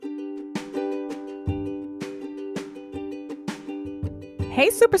Hey,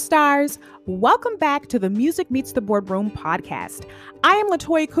 superstars! Welcome back to the Music Meets the Boardroom podcast. I am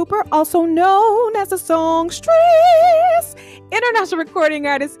LaToya Cooper, also known as the songstress, international recording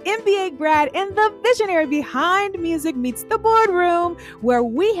artist, MBA grad, and the visionary behind Music Meets the Boardroom, where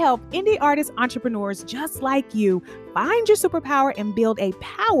we help indie artists, entrepreneurs just like you find your superpower and build a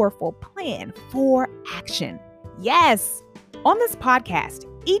powerful plan for action. Yes! On this podcast,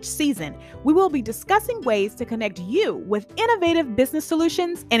 each season, we will be discussing ways to connect you with innovative business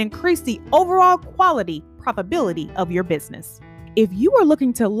solutions and increase the overall quality, profitability of your business. If you are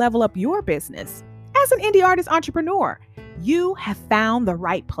looking to level up your business as an indie artist entrepreneur, you have found the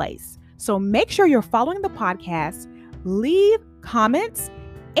right place. So make sure you're following the podcast, leave comments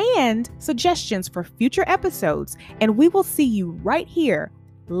and suggestions for future episodes, and we will see you right here.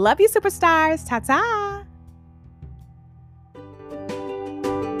 Love you, superstars. Ta-ta.